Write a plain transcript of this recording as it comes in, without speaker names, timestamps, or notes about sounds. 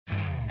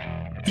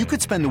You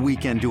could spend the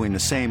weekend doing the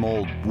same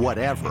old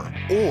whatever,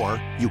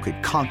 or you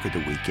could conquer the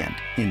weekend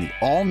in the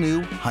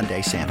all-new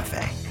Hyundai Santa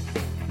Fe.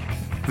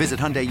 Visit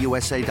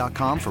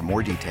HyundaiUSA.com for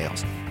more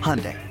details.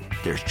 Hyundai,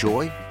 there's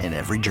joy in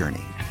every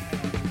journey.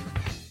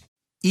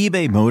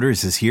 eBay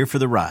Motors is here for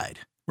the ride.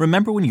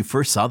 Remember when you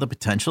first saw the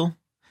potential?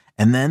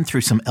 And then through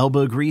some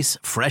elbow grease,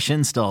 fresh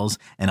installs,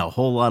 and a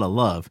whole lot of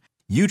love,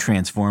 you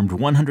transformed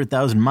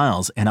 100,000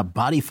 miles and a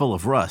body full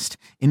of rust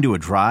into a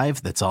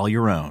drive that's all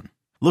your own.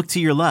 Look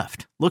to your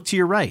left. Look to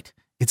your right.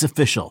 It's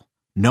official.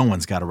 No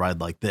one's got a ride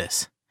like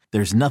this.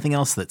 There's nothing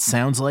else that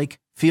sounds like,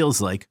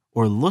 feels like,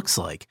 or looks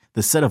like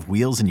the set of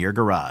wheels in your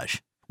garage.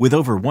 With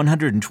over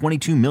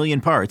 122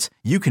 million parts,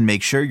 you can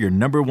make sure your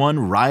number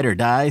one ride or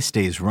die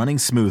stays running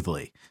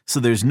smoothly.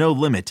 So there's no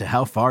limit to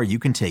how far you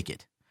can take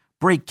it.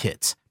 Brake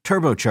kits,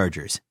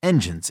 turbochargers,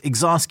 engines,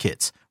 exhaust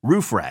kits,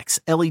 roof racks,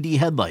 LED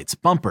headlights,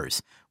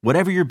 bumpers,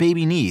 whatever your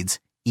baby needs,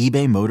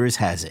 eBay Motors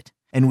has it.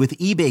 And with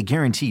eBay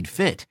Guaranteed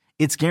Fit,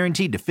 it's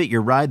guaranteed to fit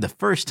your ride the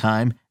first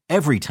time,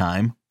 every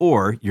time,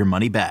 or your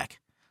money back.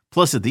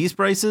 Plus, at these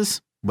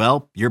prices,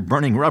 well, you're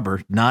burning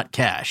rubber, not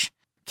cash.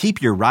 Keep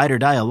your ride or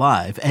die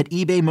alive at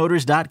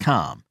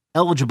ebaymotors.com.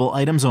 Eligible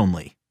items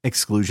only.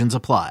 Exclusions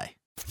apply.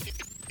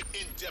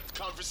 In-depth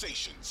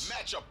conversations,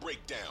 matchup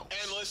breakdown,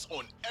 analysts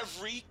on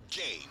every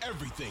game.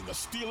 Everything a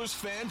Steelers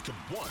fan could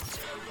want.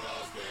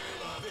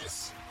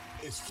 This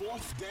is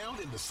Fourth Down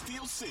in the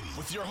Steel City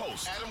with your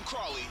hosts, Adam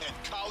Crawley and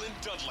Colin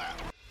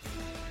Dunlap.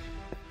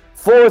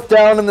 Fourth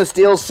Down in the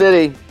Steel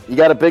City. You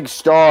got a big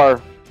star.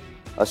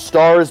 A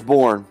star is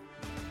born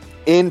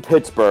in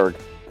Pittsburgh.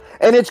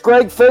 And it's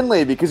Greg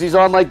Finley because he's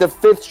on like the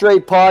fifth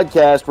straight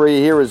podcast where you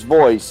hear his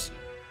voice.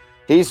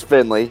 He's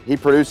Finley. He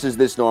produces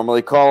this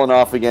normally. Calling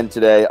off again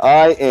today.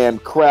 I am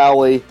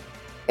Crowley.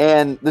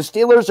 And the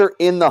Steelers are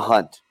in the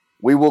hunt.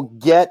 We will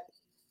get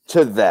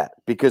to that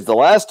because the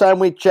last time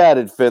we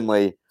chatted,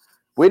 Finley,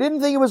 we didn't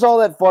think it was all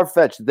that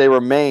far-fetched that they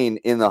remain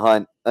in the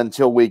hunt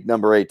until week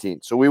number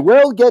 18. So we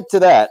will get to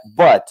that,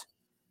 but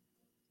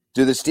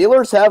do the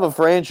Steelers have a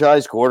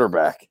franchise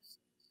quarterback?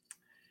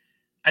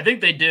 I think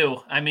they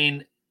do. I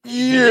mean,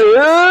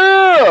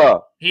 yeah.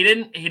 He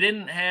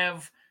didn't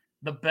have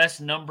the best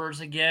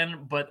numbers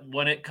again, but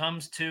when it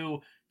comes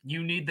to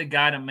you need the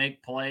guy to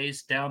make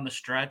plays down the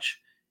stretch,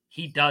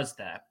 he does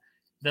that.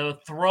 The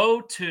throw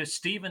to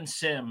Steven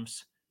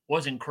Sims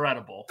was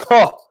incredible.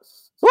 Oh.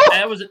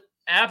 That was an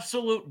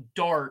absolute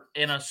dart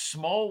in a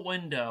small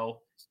window.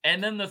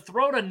 And then the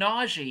throw to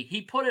Najee,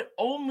 he put it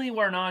only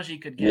where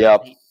Najee could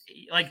get it.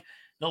 Like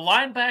the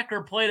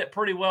linebacker played it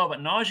pretty well,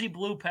 but Najee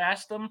blew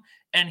past him,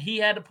 and he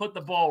had to put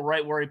the ball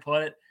right where he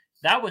put it.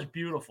 That was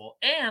beautiful.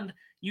 And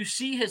you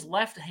see his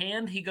left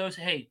hand, he goes,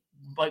 hey,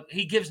 like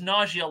he gives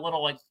Najee a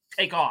little like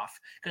take off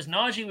because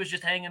Najee was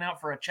just hanging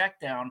out for a check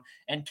down,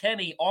 and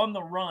Kenny on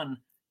the run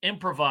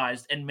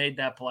improvised and made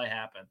that play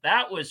happen.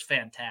 That was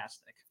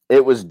fantastic.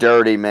 It was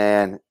dirty,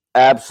 man.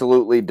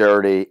 Absolutely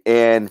dirty.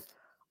 And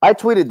I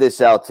tweeted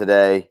this out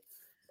today.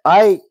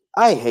 I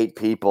hate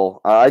people.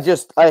 I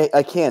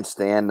can't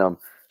stand them.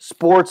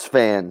 Sports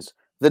fans,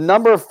 the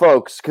number of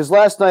folks, because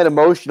last night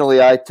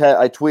emotionally I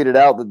tweeted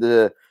out that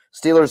the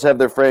Steelers have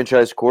their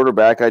franchise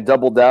quarterback. I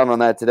doubled down on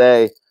that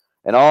today,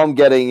 and all I'm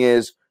getting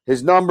is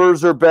his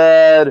numbers are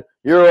bad.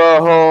 You're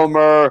a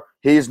homer.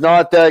 He's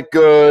not that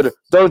good.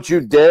 Don't you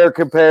dare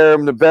compare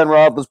him to Ben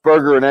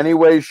Roethlisberger in any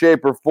way,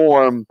 shape, or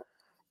form.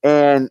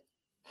 And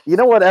you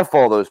know what? F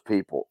all those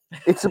people.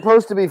 It's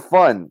supposed to be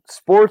fun.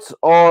 Sports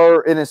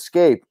are an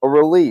escape, a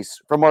release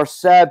from our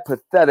sad,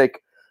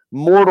 pathetic,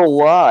 mortal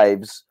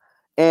lives.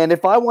 And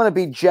if I want to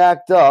be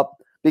jacked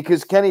up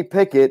because Kenny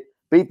Pickett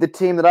beat the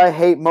team that I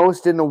hate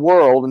most in the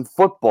world in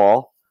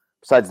football,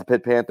 besides the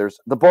Pitt Panthers,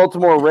 the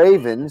Baltimore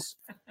Ravens,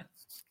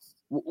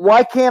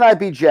 why can't I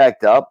be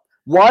jacked up?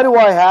 Why do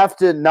I have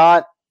to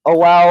not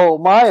allow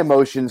my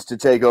emotions to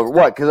take over?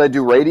 What, because I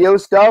do radio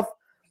stuff?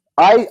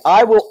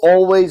 I will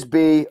always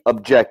be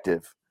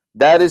objective.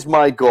 That is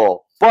my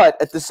goal.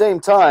 But at the same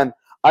time,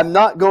 I'm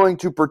not going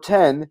to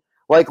pretend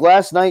like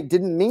last night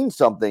didn't mean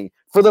something.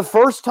 For the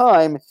first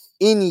time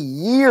in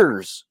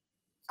years,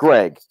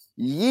 Greg,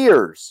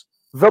 years,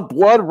 the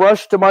blood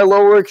rushed to my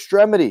lower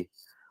extremity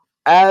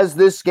as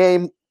this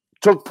game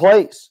took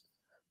place.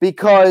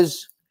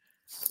 Because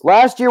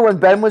last year when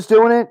Ben was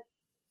doing it,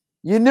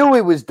 you knew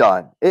he was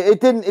done.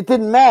 It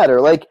didn't matter.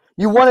 Like,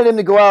 you wanted him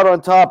to go out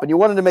on top and you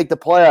wanted to make the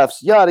playoffs,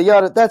 yada,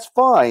 yada. That's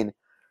fine.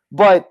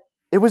 But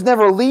it was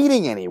never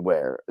leading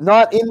anywhere,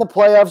 not in the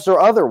playoffs or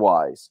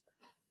otherwise.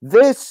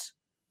 This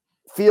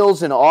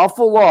feels an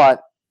awful lot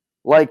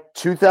like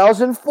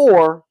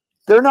 2004.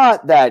 They're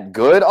not that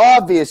good.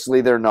 Obviously,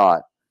 they're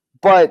not.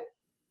 But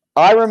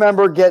I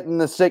remember getting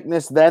the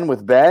sickness then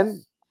with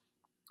Ben.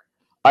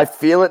 I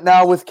feel it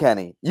now with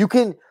Kenny.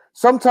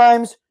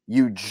 Sometimes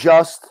you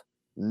just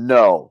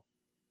know.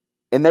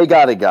 And they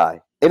got a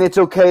guy. And it's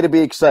okay to be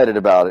excited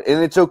about it.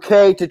 And it's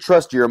okay to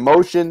trust your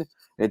emotion. And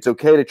it's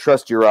okay to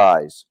trust your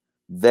eyes.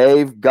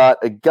 They've got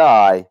a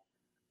guy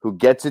who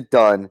gets it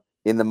done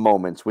in the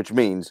moments, which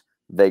means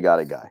they got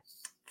a guy.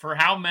 for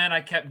how mad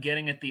I kept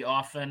getting at the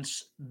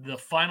offense, the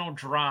final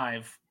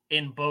drive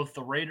in both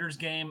the Raiders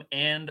game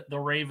and the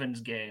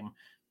Ravens game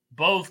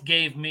both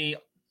gave me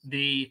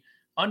the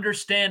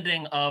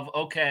understanding of,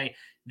 okay,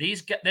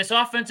 this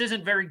offense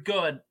isn't very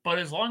good, but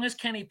as long as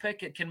Kenny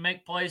Pickett can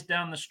make plays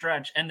down the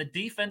stretch and the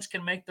defense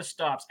can make the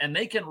stops and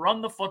they can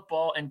run the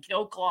football and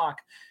kill clock,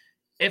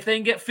 if they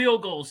can get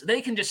field goals,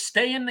 they can just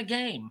stay in the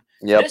game.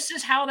 Yep. This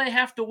is how they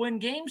have to win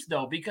games,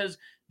 though, because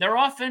their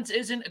offense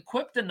isn't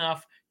equipped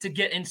enough to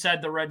get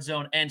inside the red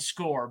zone and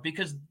score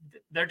because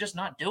they're just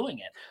not doing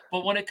it.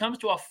 But when it comes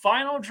to a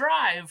final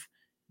drive,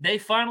 they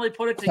finally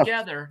put it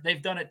together.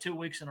 They've done it 2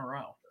 weeks in a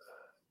row.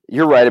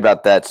 You're right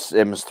about that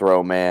Sims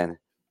throw, man.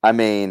 I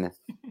mean,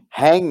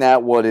 hang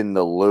that one in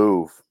the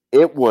Louvre.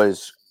 It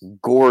was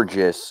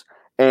gorgeous.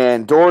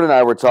 And Doran and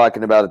I were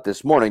talking about it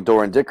this morning.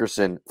 Doran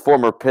Dickerson,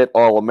 former Pitt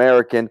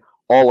All-American,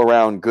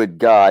 all-around good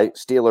guy,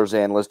 Steelers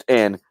analyst,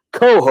 and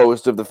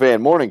co-host of the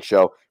Fan Morning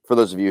Show. For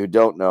those of you who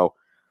don't know,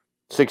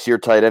 6-year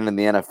tight end in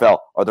the NFL.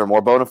 Are there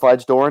more bona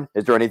fides, Doran?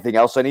 Is there anything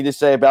else I need to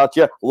say about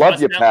you?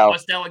 Love you, pal.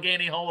 West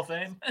Allegheny Hall of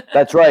Fame.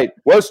 That's right.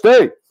 West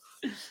State.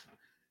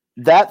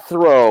 That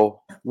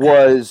throw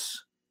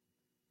was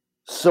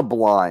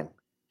sublime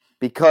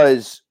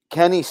because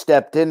Kenny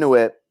stepped into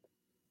it.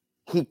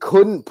 He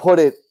couldn't put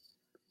it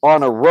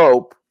on a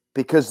rope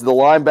because the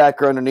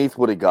linebacker underneath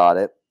would have got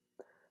it.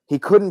 He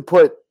couldn't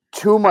put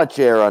too much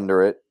air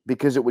under it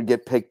because it would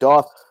get picked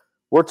off.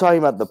 We're talking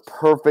about the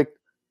perfect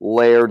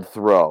layered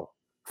throw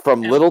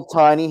from little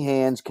tiny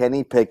hands,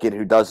 Kenny Pickett,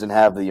 who doesn't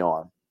have the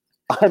arm.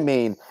 I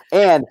mean,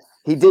 and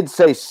he did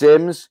say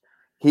Sims,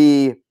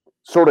 he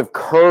sort of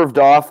curved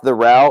off the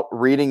route,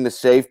 reading the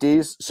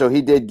safeties. So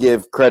he did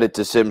give credit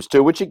to Sims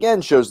too, which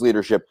again shows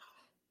leadership.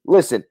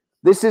 Listen,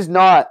 this is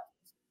not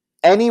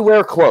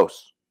anywhere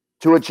close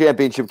to a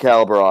championship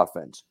caliber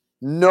offense.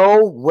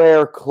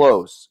 Nowhere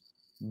close.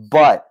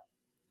 But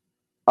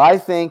I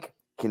think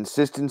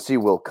consistency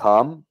will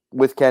come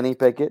with Kenny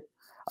Pickett.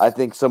 I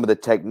think some of the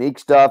technique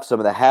stuff, some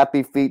of the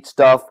happy feet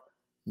stuff,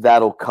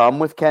 that'll come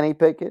with Kenny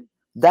Pickett.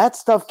 That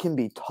stuff can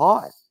be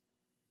taught.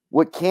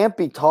 What can't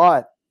be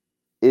taught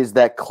is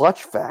that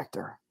clutch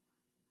factor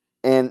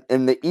and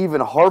the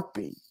even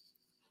heartbeat.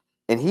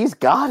 And he's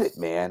got it,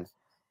 man.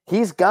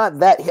 He's got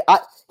that.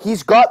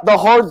 He's got the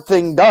hard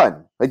thing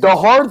done. Like the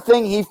hard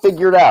thing he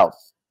figured out.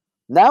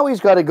 Now he's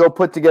got to go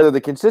put together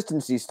the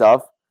consistency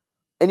stuff.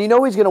 And you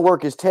know he's going to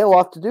work his tail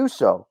off to do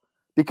so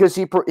because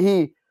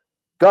he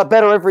got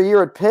better every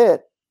year at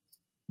Pitt.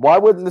 Why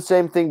wouldn't the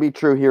same thing be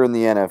true here in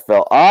the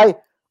NFL?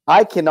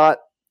 I cannot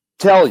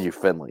tell you,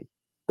 Finley,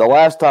 the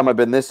last time I've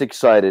been this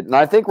excited, and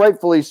I think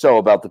rightfully so,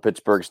 about the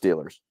Pittsburgh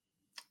Steelers.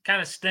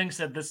 Kind of stinks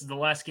that this is the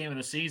last game of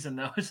the season,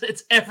 though.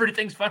 It's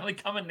everything's finally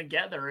coming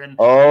together, and you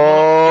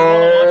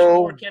want to watch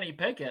more Kenny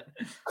Pickett.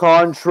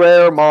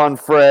 Contraire, mon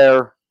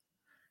frere.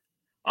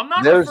 I'm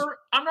not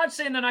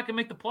saying they're not going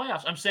to make the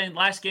playoffs. I'm saying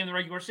last game of the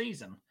regular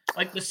season.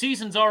 Like, the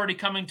season's already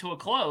coming to a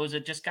close.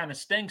 It just kind of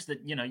stinks that,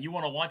 you know, you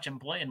want to watch him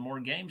play in more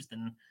games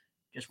than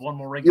just one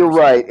more regular season.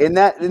 You're right.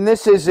 And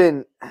this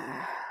isn't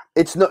 –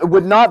 it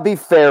would not be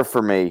fair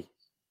for me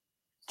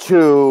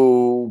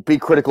to be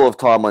critical of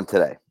Tomlin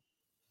today.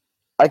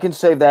 I can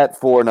save that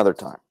for another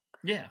time.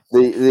 Yeah.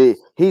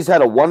 He's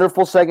had a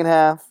wonderful second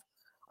half.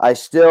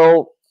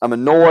 I'm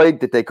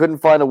annoyed that they couldn't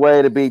find a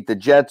way to beat the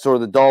Jets or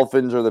the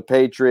Dolphins or the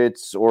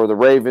Patriots or the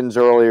Ravens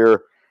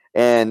earlier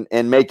and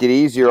make it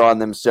easier on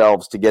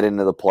themselves to get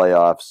into the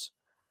playoffs.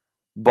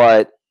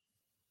 But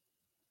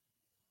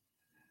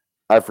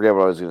I forget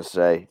what I was going to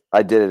say.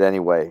 I did it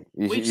anyway.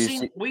 We've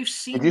seen.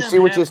 Did you see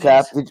what just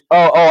happened?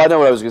 Oh, I know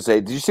what I was going to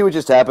say. Did you see what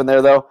just happened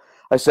there, though?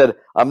 I said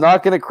I'm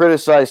not going to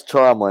criticize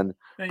Tomlin,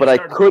 but I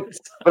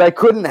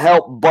couldn't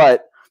help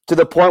but to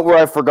the point where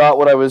I forgot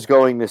what I was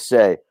going to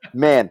say.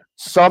 Man,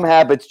 some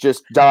habits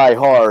just die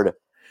hard.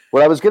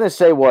 What I was going to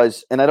say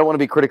was, and I don't want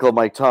to be critical of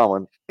Mike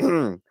Tomlin,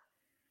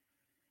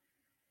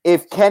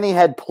 if Kenny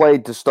had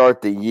played to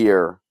start the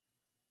year,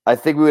 I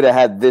think we would have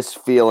had this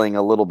feeling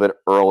a little bit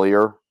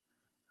earlier,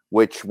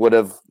 which would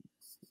have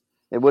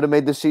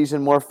made the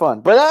season more fun.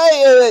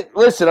 But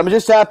listen, I'm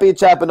just happy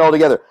it's happened all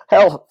together.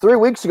 Hell, 3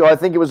 weeks ago, I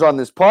think it was on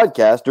this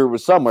podcast, or it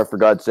was somewhere, for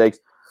God's sakes,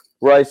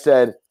 where I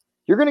said,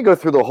 you're going to go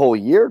through the whole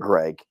year,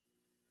 Greg,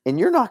 and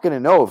you're not going to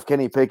know if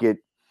Kenny Pickett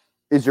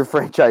is your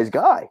franchise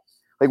guy.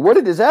 Like, what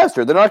a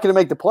disaster. They're not going to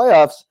make the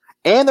playoffs,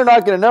 and they're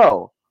not going to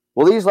know.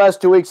 Well, these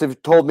last 2 weeks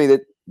have told me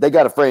that they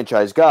got a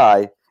franchise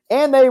guy,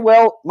 and they,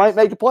 might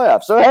make the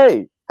playoffs. So,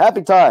 hey,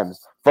 happy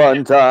times.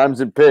 Fun times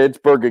in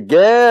Pittsburgh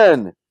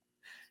again.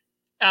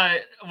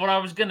 What I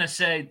was going to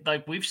say,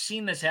 like, we've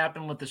seen this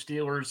happen with the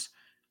Steelers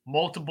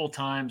multiple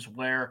times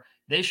where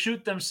they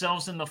shoot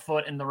themselves in the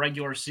foot in the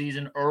regular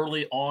season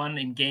early on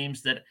in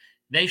games that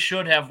they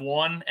should have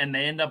won, and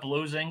they end up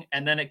losing.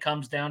 And then it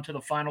comes down to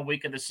the final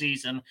week of the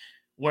season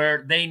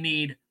where they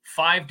need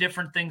 5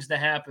 different things to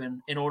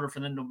happen in order for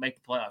them to make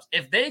the playoffs.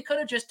 If they could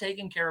have just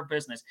taken care of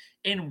business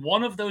in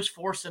one of those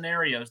 4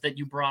 scenarios that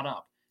you brought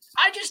up,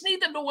 I just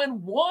need them to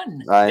win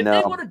one. If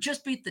they would have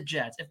just beat the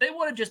Jets, if they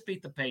would have just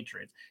beat the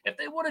Patriots, if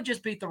they would have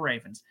just beat the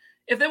Ravens,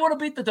 if they would have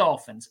beat the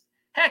Dolphins,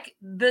 heck,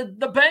 the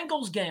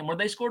Bengals game where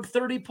they scored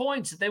 30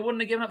 points, if they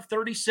wouldn't have given up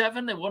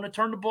 37, they wouldn't have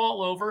turned the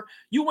ball over.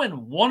 You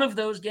win one of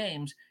those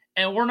games,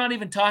 and we're not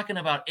even talking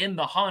about in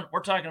the hunt.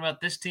 We're talking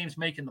about this team's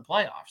making the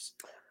playoffs.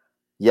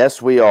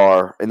 Yes, we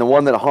are. And the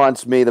one that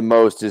haunts me the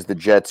most is the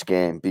Jets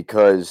game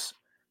because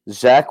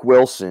Zach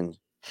Wilson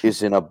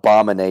is an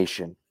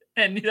abomination.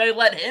 And they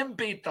let him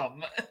beat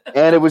them.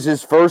 And it was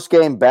his first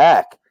game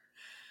back.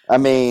 I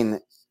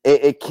mean,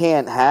 it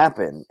can't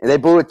happen. They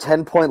blew a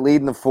 10-point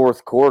lead in the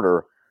fourth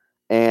quarter.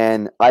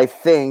 And I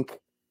think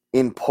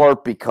in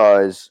part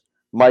because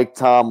Mike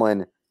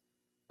Tomlin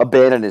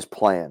abandoned his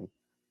plan.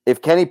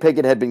 If Kenny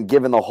Pickett had been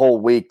given the whole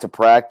week to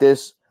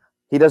practice,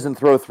 he doesn't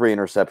throw 3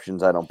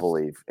 interceptions, I don't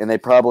believe. And they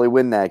probably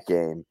win that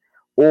game.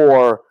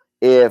 Or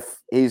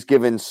if he's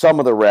given some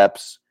of the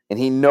reps and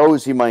he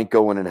knows he might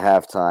go in at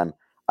halftime,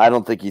 I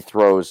don't think he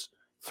throws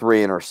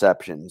 3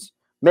 interceptions.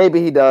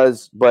 Maybe he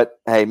does, but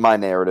hey, my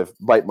narrative,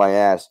 bite my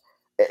ass.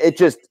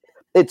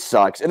 It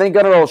sucks. And then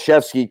Gunnar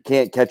Olszewski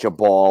can't catch a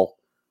ball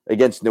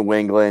against New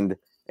England.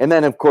 And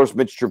then, of course,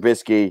 Mitch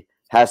Trubisky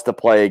has to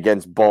play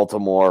against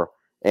Baltimore,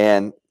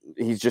 and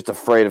he's just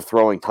afraid of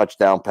throwing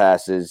touchdown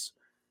passes.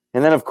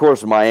 And then, of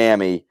course,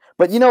 Miami.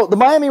 But, the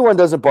Miami one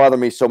doesn't bother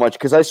me so much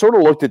because I sort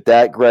of looked at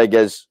that, Greg,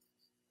 as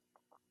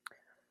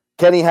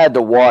Kenny had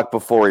to walk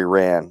before he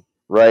ran,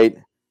 right?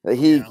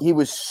 He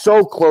was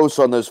so close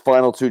on those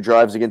final 2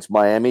 drives against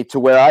Miami to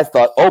where I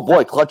thought, oh,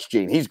 boy, clutch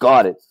gene, he's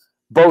got it.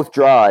 Both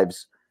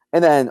drives.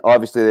 And then,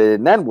 obviously, they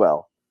didn't end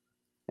well.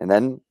 And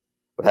then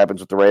what happens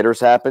with the Raiders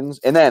happens.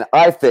 And then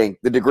I think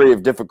the degree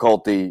of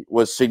difficulty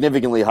was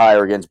significantly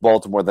higher against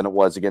Baltimore than it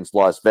was against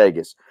Las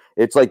Vegas.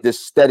 It's like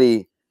this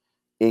steady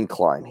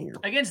incline here.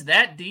 Against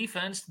that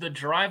defense, the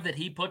drive that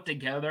he put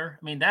together,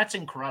 I mean, that's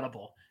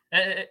incredible.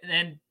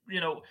 And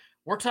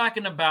we're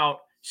talking about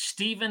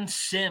Steven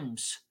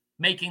Sims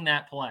making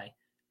that play.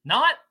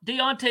 Not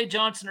Deontay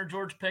Johnson or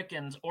George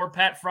Pickens or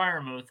Pat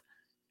Freiermuth.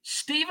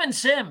 Steven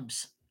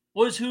Sims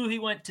was who he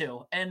went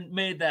to and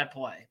made that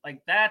play.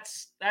 Like,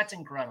 that's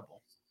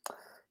incredible.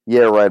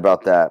 Yeah, right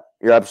about that.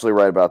 You're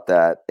absolutely right about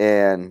that.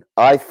 And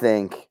I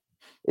think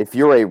if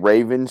you're a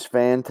Ravens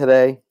fan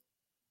today,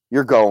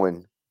 you're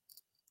going,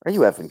 are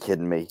you effing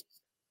kidding me?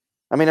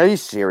 I mean, are you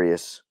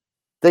serious?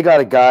 They got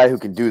a guy who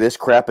can do this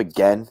crap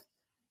again?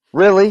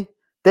 Really?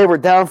 They were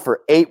down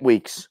for 8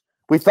 weeks.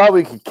 We thought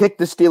we could kick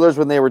the Steelers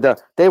when they were down.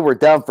 They were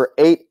down for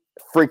 8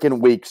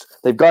 freaking weeks.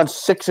 They've gone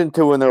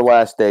 6-2 in their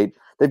last 8.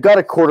 They've got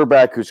a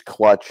quarterback who's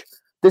clutch.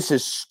 This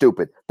is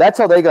stupid. That's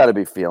how they got to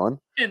be feeling.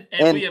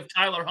 And we have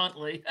Tyler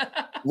Huntley.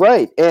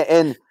 Right.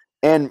 And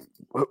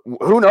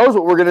who knows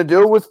what we're going to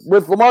do with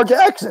Lamar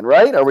Jackson,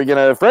 right? Are we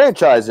going to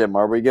franchise him?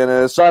 Are we going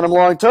to sign him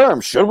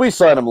long-term? Should we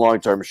sign him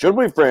long-term? Should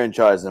we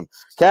franchise him?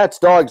 Cats,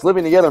 dogs,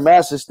 living together,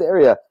 mass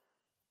hysteria.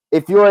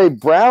 If you're a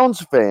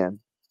Browns fan,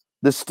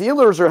 the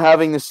Steelers are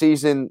having the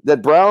season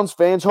that Browns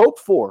fans hoped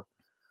for,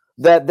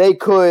 that they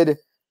could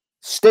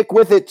stick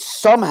with it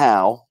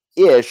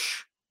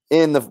somehow-ish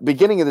in the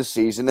beginning of the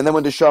season, and then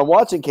when Deshaun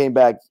Watson came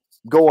back,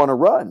 go on a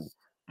run.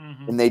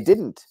 Mm-hmm. And they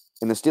didn't,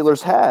 and the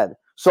Steelers had.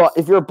 So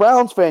if you're a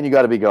Browns fan, you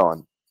got to be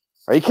going,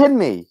 are you kidding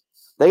me?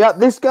 They got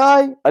this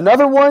guy,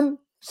 another one?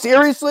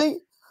 Seriously?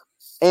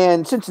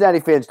 And Cincinnati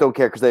fans don't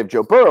care because they have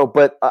Joe Burrow,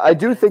 but I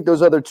do think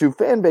those other 2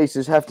 fan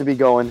bases have to be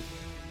going,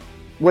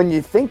 when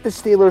you think the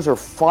Steelers are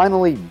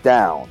finally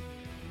down,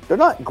 they're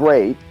not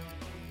great,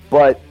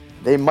 but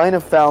they might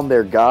have found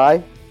their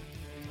guy.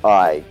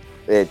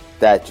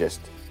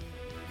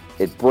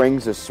 It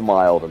brings a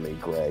smile to me,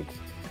 Greg.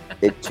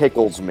 It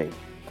tickles me.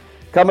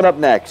 Coming up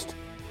next,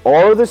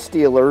 are the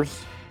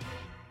Steelers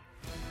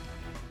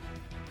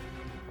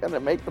going to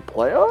make the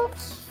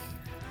playoffs?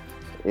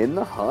 In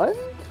the hunt?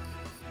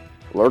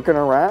 Lurking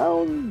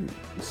around?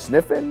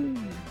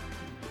 Sniffing?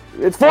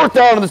 It's 4th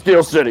down in the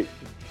Steel City.